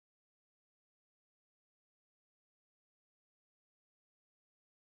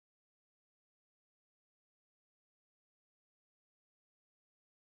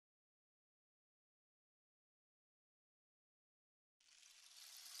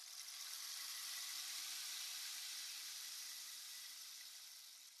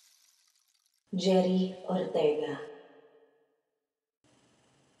Jerry Ortega,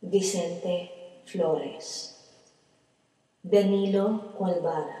 Vicente Flores, Danilo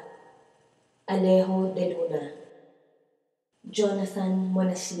Cualbara, Alejo de Luna, Jonathan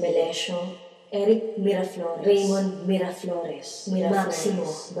Melesio, Eric Miraflores, Raymond Miraflores, Maximo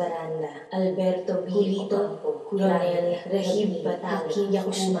Baranda, Alberto Julito, Coronel Regib Batang,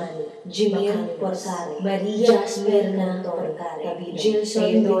 Yakusman, Jimir Porcare, Maria Jasperna Porcare,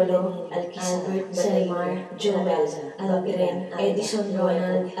 Gilson Dolo, Albert Salimar, Joel, Aldrin, Edison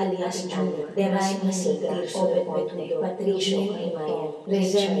Ronald alias Jr., Demain Masiga, Obet Betudo, Patricio Himayan,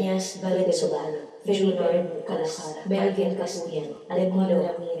 Rezenias Valenzuela, Junior Calasara, Melvin Casuyan, Almilo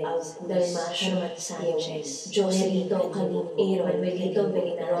Ramirez, Dalmas Sherman Sanchez, Joselito Calim, Manuelito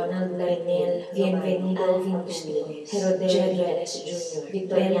Belina, Ronald Lainel, Bienvenido Alvin Agustines, Herodel Velez Jr.,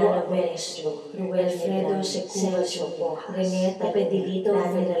 Victoriano Velez Jr., Ruel Fredo Secubacho Pojas, René Tapedilito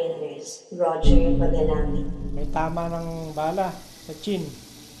Velez, Roger Pagalangin. May tama ng bala sa chin,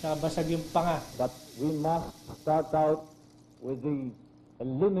 nabasag yung panga. But we must start out with the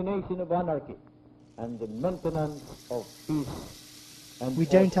elimination of anarchy and the maintenance of peace. And we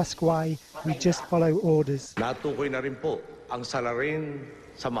don't ask why, we just follow orders. Natukoy na rin po ang salarin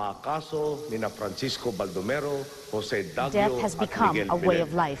sa mga kaso ni na Francisco Baldomero, Jose Daglio Death has at become Miguel a way Pineda.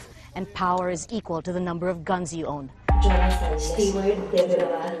 of life, and power is equal to the number of guns you own. Jonathan Stewart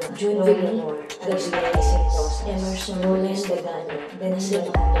Deverá, June Villamor, Gabriel Santos, Emerson Roland Degano, Denzel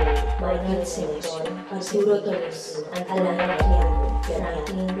Anthony, Michael Simpson, Arturo Tolentino, Alan Quiago,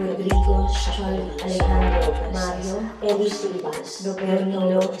 Franklin Rodrigo Charlie, Alejandro Mario, Eddie Silvas,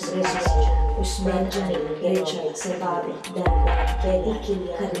 Roberto Resisio, Usman Janil, Richard Cebabe, Danda, Betty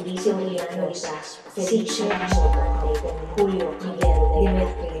Kilia, Carlicio Miliano Rizas, Felice Motante, Julio Miguel,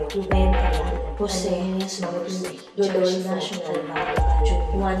 Demetrio, Ruben Ayala, Jose Mauri, Daloy National Bank,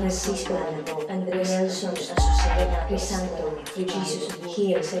 Juan Francisco Andres Nelson Asusena, Crisanto, Jesus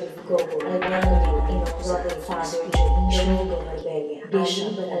Here, Gogo, Albano, Robert Father, Domingo Marbella,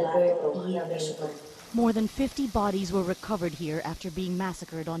 Bishop Alberto, Ian. More than 50 bodies were recovered here after being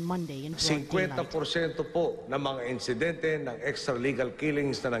massacred on Monday in broad daylight. 50% po ng mga insidente ng extralegal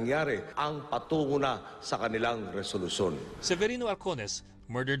killings na nangyari ang patungo na sa kanilang resolusyon. Severino Alcones,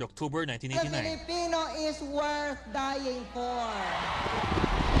 murdered October 1989. The Filipino is worth dying for.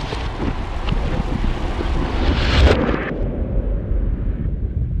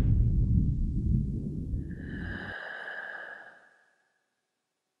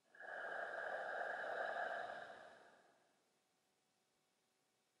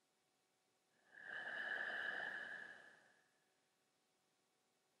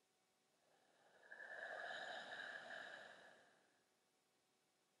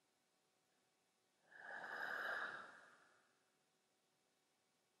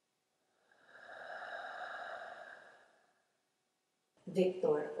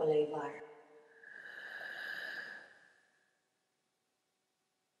 Victor Olayvar,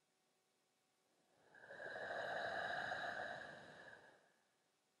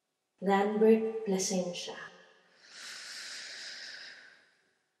 Lambert Plasencia,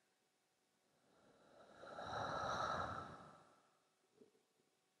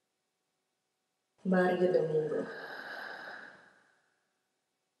 Mario Domingo,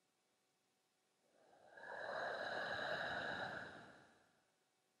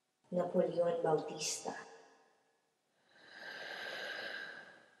 Napoleon Bautista,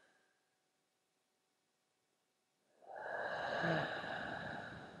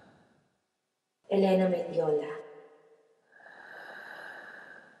 Elena Mendiola,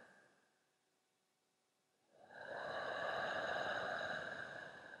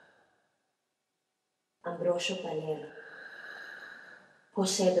 Ambrosio Palero,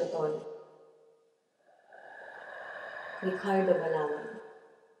 Jose Doton, Ricardo Balawan,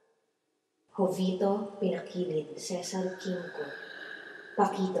 Jovito Pinakilid, Cesar Quinco,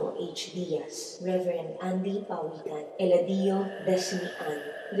 Paquito H. Diaz, Reverend Andy Pawikan, Eladio Desmian,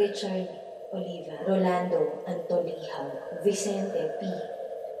 Richard Oliva, Rolando Antolihaw, Vicente P.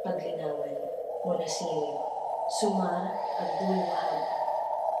 Paglinawan, Monasilio, Sumar Abdul Wahab,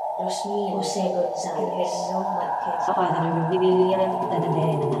 Rosmil Jose Gonzalez, Marquez, Bibiliran kita na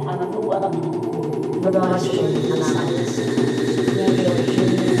din. Ang tuwa kami. Roger Gonzalez, Reverend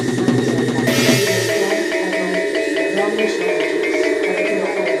Julius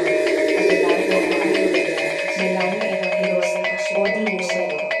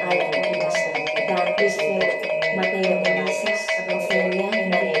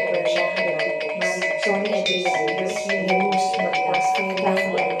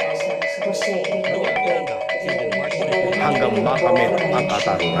Hanggang makamit ang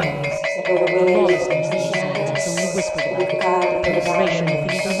katarungan. lawlessness in the city is only whispered about, the proliferation of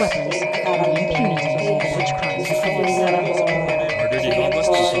illegal weapons, and the impunity with which crimes are committed. Murdered in August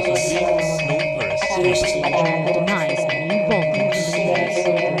 2003, no arrests in investigation. He denies any involvement in the case.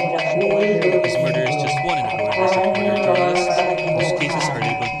 His murder is just one in a growing list of murder journalists whose cases are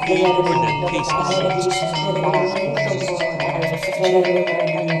labeled cold or dead cases.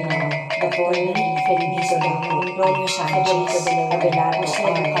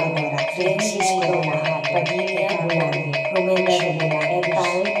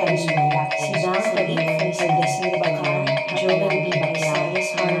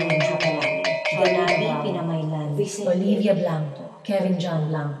 Olivia Blanco, Kevin John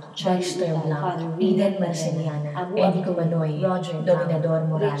Blanco, Dexter Blanco, Eden Marceliana, Eddie Kumanoy, Roger Dominador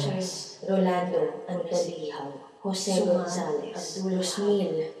Morales, Rolando Antalihaw, Jose Gonzalez,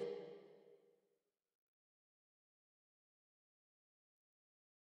 Rosmil